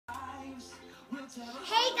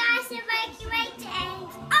Hey guys, it's Mikey right and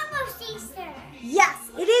it's almost Easter. Yes,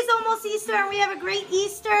 it is almost Easter and we have a great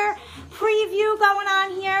Easter preview going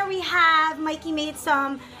on here. We have Mikey made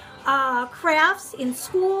some crafts in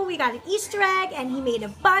school. We got an Easter egg and he made a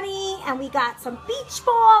bunny and we got some beach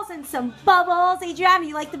balls and some bubbles. Adriana,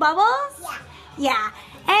 you like the bubbles? Yeah. Yeah.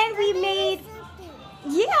 And we made...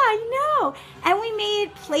 Yeah, I know. And we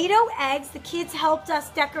made Play-Doh eggs. The kids helped us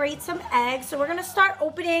decorate some eggs. So we're going to start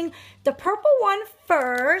opening the purple one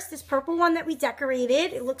first. This purple one that we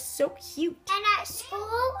decorated. It looks so cute. And at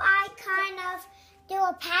school, I kind of do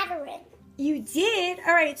a pattern. You did?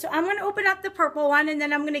 All right, so I'm going to open up the purple one, and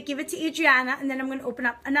then I'm going to give it to Adriana, and then I'm going to open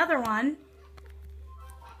up another one.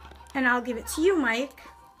 And I'll give it to you, Mike.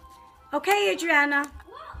 Okay, Adriana.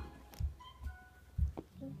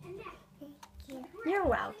 You're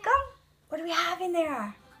welcome. What do we have in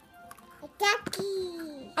there? A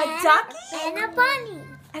ducky. A ducky? And a bunny.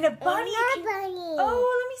 And a bunny? And a bunny.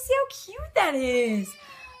 Oh, let me see how cute that is.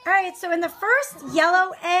 All right, so in the first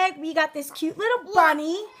yellow egg, we got this cute little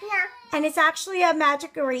bunny. Yeah. And it's actually a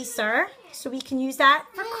magic eraser, so we can use that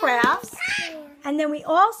for crafts. And then we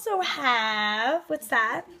also have, what's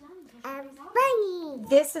that? A bunny.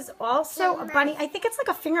 This is also a bunny. I think it's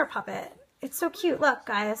like a finger puppet. It's so cute. Look,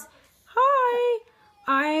 guys. Hi,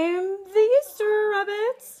 I'm the Easter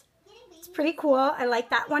rabbit. It's pretty cool. I like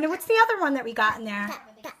that one. And what's the other one that we got in there?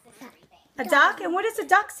 A duck? And what does a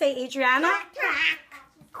duck say, Adriana?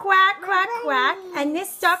 Quack, quack, quack. And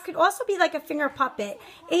this duck could also be like a finger puppet.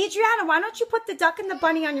 Adriana, why don't you put the duck and the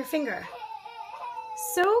bunny on your finger?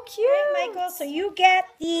 So cute. Right, Michael, so you get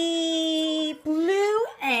the blue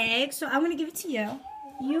egg. So I'm going to give it to you.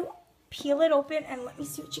 You peel it open and let me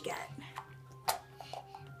see what you get.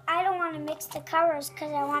 I don't want to mix the colors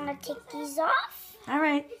because I want to take these off. All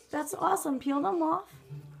right, that's awesome. Peel them off.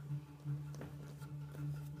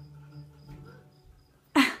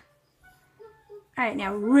 All right,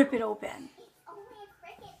 now rip it open.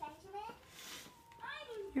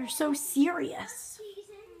 You're so serious.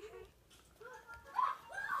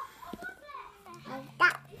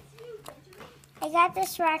 I got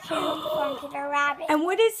this raccoon from Peter Rabbit. And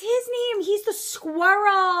what is his name? He's the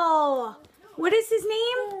squirrel. What is his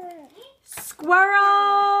name?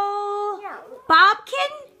 Squirrel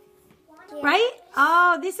Bobkin? Yeah. Right?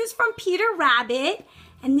 Oh, this is from Peter Rabbit.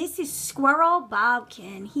 And this is Squirrel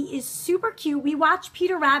Bobkin. He is super cute. We watch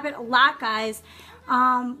Peter Rabbit a lot, guys.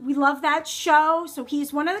 We love that show. So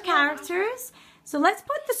he's one of the characters. So let's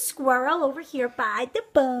put the squirrel over here by the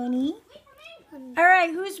bunny. All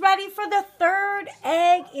right, who's ready for the third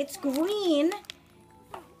egg? It's green.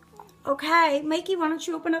 Okay, Mikey, why don't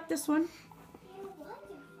you open up this one?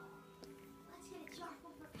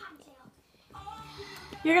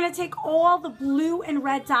 You're going to take all the blue and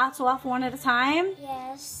red dots off one at a time?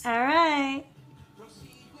 Yes. All right.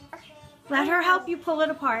 Let her help you pull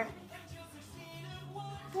it apart.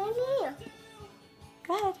 Come here.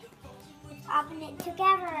 Good. Let's open it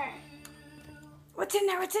together. What's in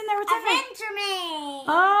there? What's in there? What's in there? Benjamin.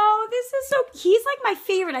 Oh, this is so... He's like my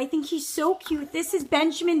favorite. I think he's so cute. This is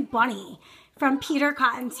Benjamin Bunny from Peter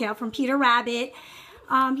Cottontail, from Peter Rabbit.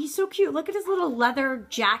 He's so cute. Look at his little leather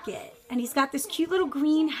jacket. And he's got this cute little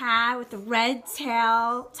green hat with the red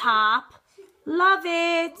tail top. Love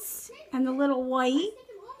it. And the little white.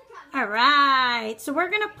 All right. So we're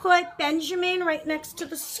going to put Benjamin right next to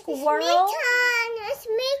the squirrel. It's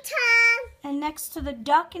me time. And next to the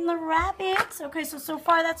duck and the rabbit. Okay, so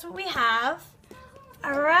far that's what we have.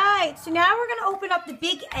 All right, so now we're going to open up the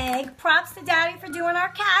big egg. Props to Daddy for doing our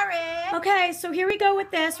carrot. Okay, so here we go with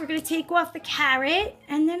this. We're going to take off the carrot.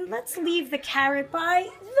 And then let's leave the carrot by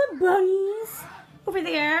the bunnies over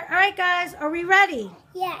there. All right, guys, are we ready?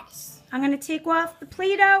 Yes. I'm going to take off the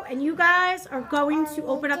Play-Doh, and you guys are going to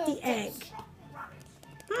open up the egg.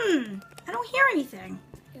 I don't hear anything.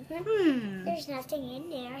 There's nothing in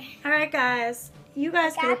there. All right, guys, you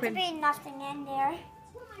guys can open. There's to be nothing in there.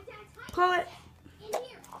 Pull it.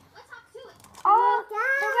 Oh,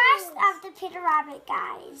 the rest of the Peter Rabbit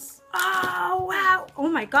guys. Oh, wow. Oh,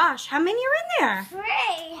 my gosh. How many are in there?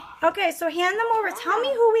 3. Okay, so hand them over. Tell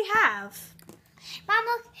me who we have. Mom,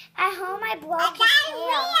 look. At home, I broke his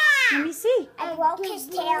tail. Let me see. I broke his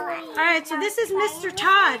tail. All right, so this is Mr.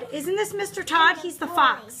 Todd. Isn't this Mr. Todd? He's the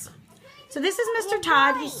fox. So this is Mr.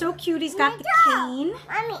 Todd. He's so cute. He's got the cane.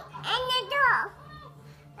 Mommy, and the dog.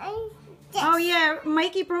 Oh, yeah.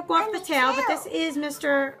 Mikey broke off the tail, but this is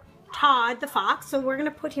Mr. Todd, the fox. So we're going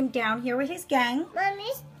to put him down here with his gang.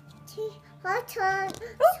 Mommy's her turn.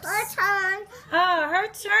 Oops. Her turn. Oh, her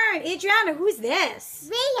turn. Adriana, who's this?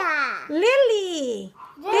 Ria. Lily.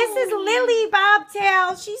 This is Lily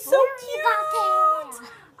Bobtail. She's so cute. Bobtail.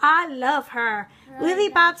 I love her. Lily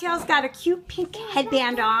Bobtail's got a cute pink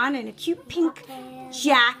headband on and a cute pink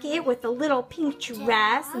jacket with a little pink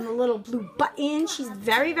dress and a little blue button. She's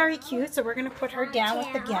very, very cute, so we're going to put her down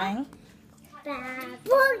with the gang. Last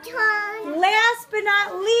but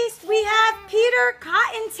not least, we have Peter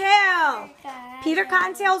Cottontail. Peter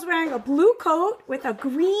Cottontail's wearing a blue coat with a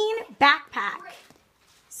green backpack.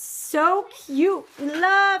 So cute. We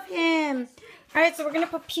love him. All right, so we're going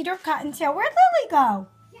to put Peter Cottontail. Where'd Lily go?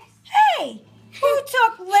 Hey, who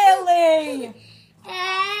took Lily?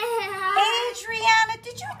 Adriana,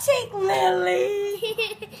 did you take Lily?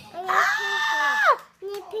 Ah!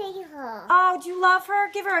 Oh, do you love her?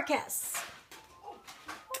 Give her a kiss.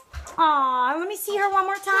 Aw, let me see her one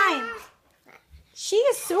more time. She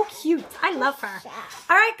is so cute. I love her.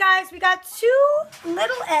 All right, guys, we got 2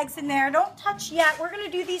 little eggs in there. Don't touch yet. We're going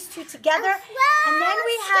to do these 2 together. And then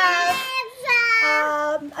we have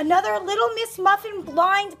another Little Miss Muffin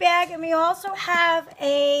blind bag. And we also have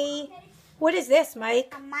a, what is this,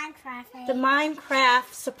 Mike? A MindCraft egg. The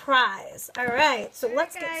MindCraft surprise. All right, so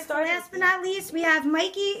let's get started. Last but not least, we have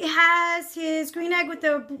Mikey has his green egg with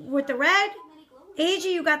the red.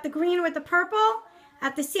 AJ, you got the green with the purple.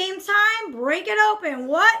 At the same time, break it open.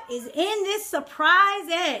 What is in this surprise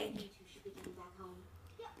egg?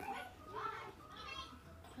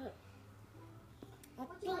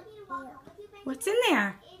 What's in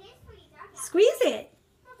there? Squeeze it.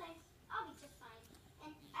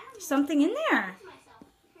 There's something in there.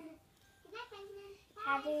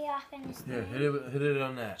 How do you open this? Here, hit it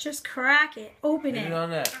on that. Just crack it. Open it. Hit it on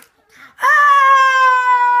that. Ah!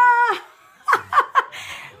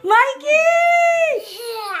 Mikey!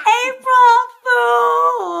 April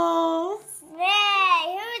Fools!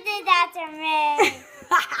 Hey, who did that to me?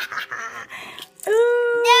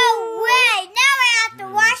 Ooh. No way! Now I have to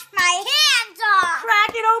wash my hands off!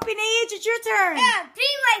 Crack it open, Age. It's your turn. Yeah, be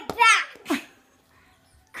right back!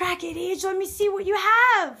 Crack it, Age. Let me see what you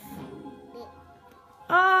have.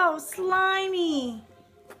 Oh, slimy.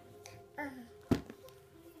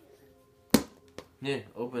 Yeah,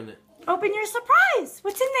 open it. Open your surprise.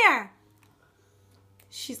 What's in there?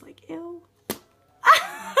 She's like, ew.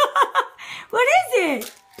 What is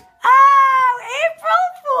it? Oh, April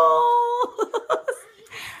Fools.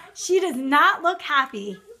 She does not look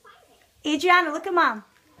happy. Adriana, look at Mom.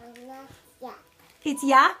 It's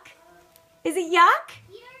yuck? Is it yuck?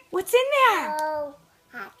 What's in there? So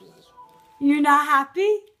happy. You're not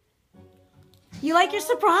happy? You like your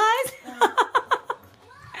surprise?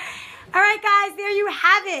 All right, guys, there you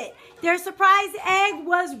have it. Their surprise egg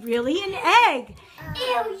was really an egg.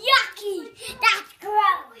 Ew, yucky! That's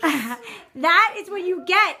gross! That is what you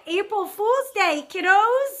get. April Fool's Day,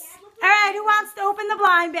 kiddos. All right, who wants to open the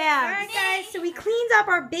blind bag? All right, guys, so we cleaned up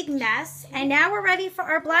our big mess, and now we're ready for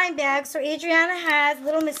our blind bag. So Adriana has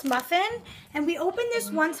Little Miss Muffin, and we opened this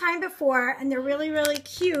one time before, and they're really, really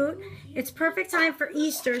cute. It's perfect time for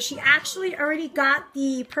Easter. She actually already got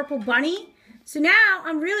the purple bunny. So now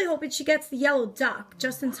I'm really hoping she gets the yellow duck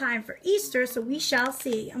just in time for Easter, so we shall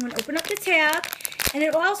see. I'm going to open up the tab, and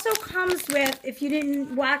it also comes with, if you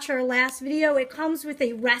didn't watch our last video, it comes with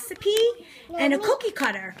a recipe and a cookie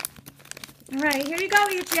cutter. All right, here you go,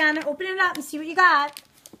 Adriana. Open it up and see what you got.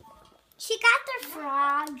 She got the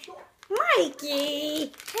frog.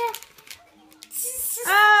 Mikey!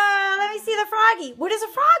 Oh, let me see the froggy. What does a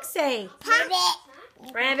frog say? Rabbit.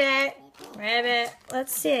 Rabbit. Rabbit.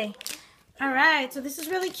 Let's see. All right, so this is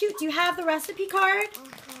really cute. Do you have the recipe card?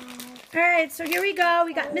 All right, so here we go.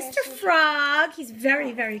 We got Mr. Frog. He's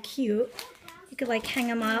very, very cute. You could like hang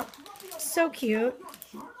him up. So cute.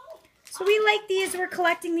 So we like these. We're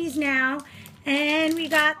collecting these now. And we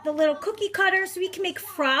got the little cookie cutter so we can make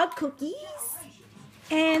frog cookies.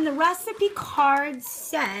 And the recipe card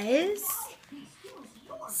says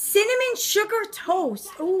cinnamon sugar toast.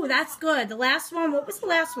 Oh, that's good. The last one, what was the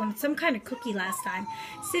last one? Some kind of cookie last time.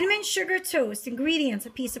 Cinnamon sugar toast. Ingredients,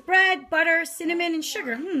 a piece of bread, butter, cinnamon, and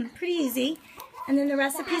sugar. Pretty easy. And then the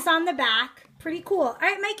recipe's on the back. Pretty cool. All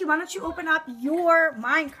right, Mikey, why don't you open up your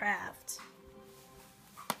MindCraft?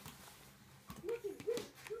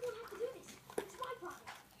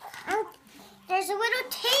 There's a little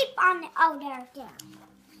tape on the, oh, there.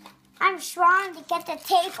 I'm strong to get the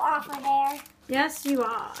tape off of there. Yes, you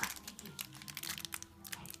are.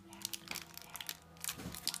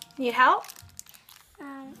 Need help?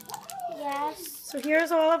 Yes. So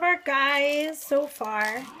here's all of our guys so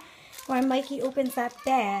far. While Mikey opens that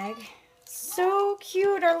bag. So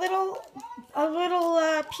cute, our little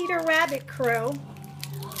Peter Rabbit crew.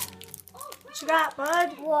 What you got,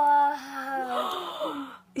 bud? Whoa.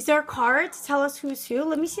 Is there a card to tell us who's who?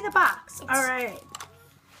 Let me see the box. All right.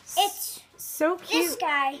 It's So cute. This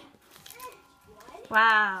guy.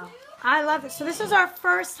 Wow. I love it. So this is our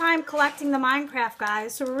first time collecting the Minecraft,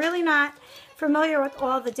 guys. So we're really not familiar with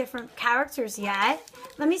all the different characters yet.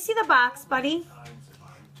 Let me see the box, buddy.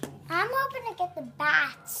 I'm hoping to get the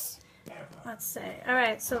bats. Let's see. All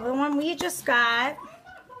right, so the one we just got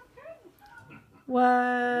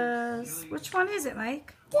was... Which one is it,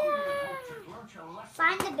 Mike?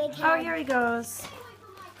 Find the big head. Oh, here he goes.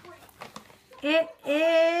 It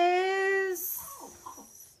is...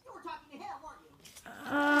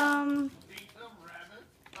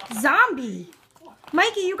 Zombie.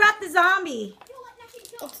 Mikey, you got the zombie.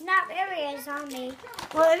 It's not really a zombie.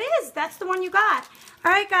 Well, it is. That's the one you got.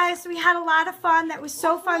 All right, guys, so we had a lot of fun. That was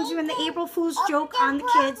so fun doing the April Fool's joke on the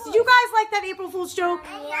kids. Did you guys like that April Fool's joke?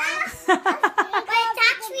 Yes. But it's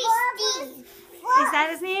actually Steve. Is that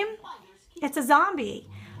his name? It's a zombie.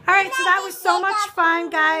 All right, so that was so much fun,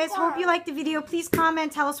 guys. Hope you liked the video. Please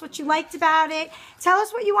comment. Tell us what you liked about it. Tell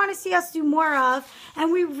us what you want to see us do more of.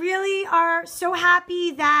 And we really are so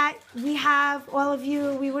happy that we have all of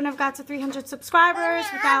you. We wouldn't have got to 300 subscribers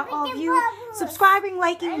without all of you subscribing,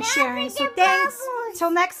 liking, and sharing. So thanks. Till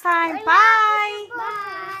next time. Bye.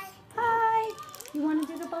 Bye. Bye. You want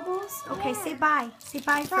to do the bubbles? Okay, say bye. Say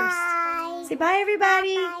bye first. Bye. Say bye,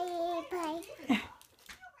 everybody. Bye.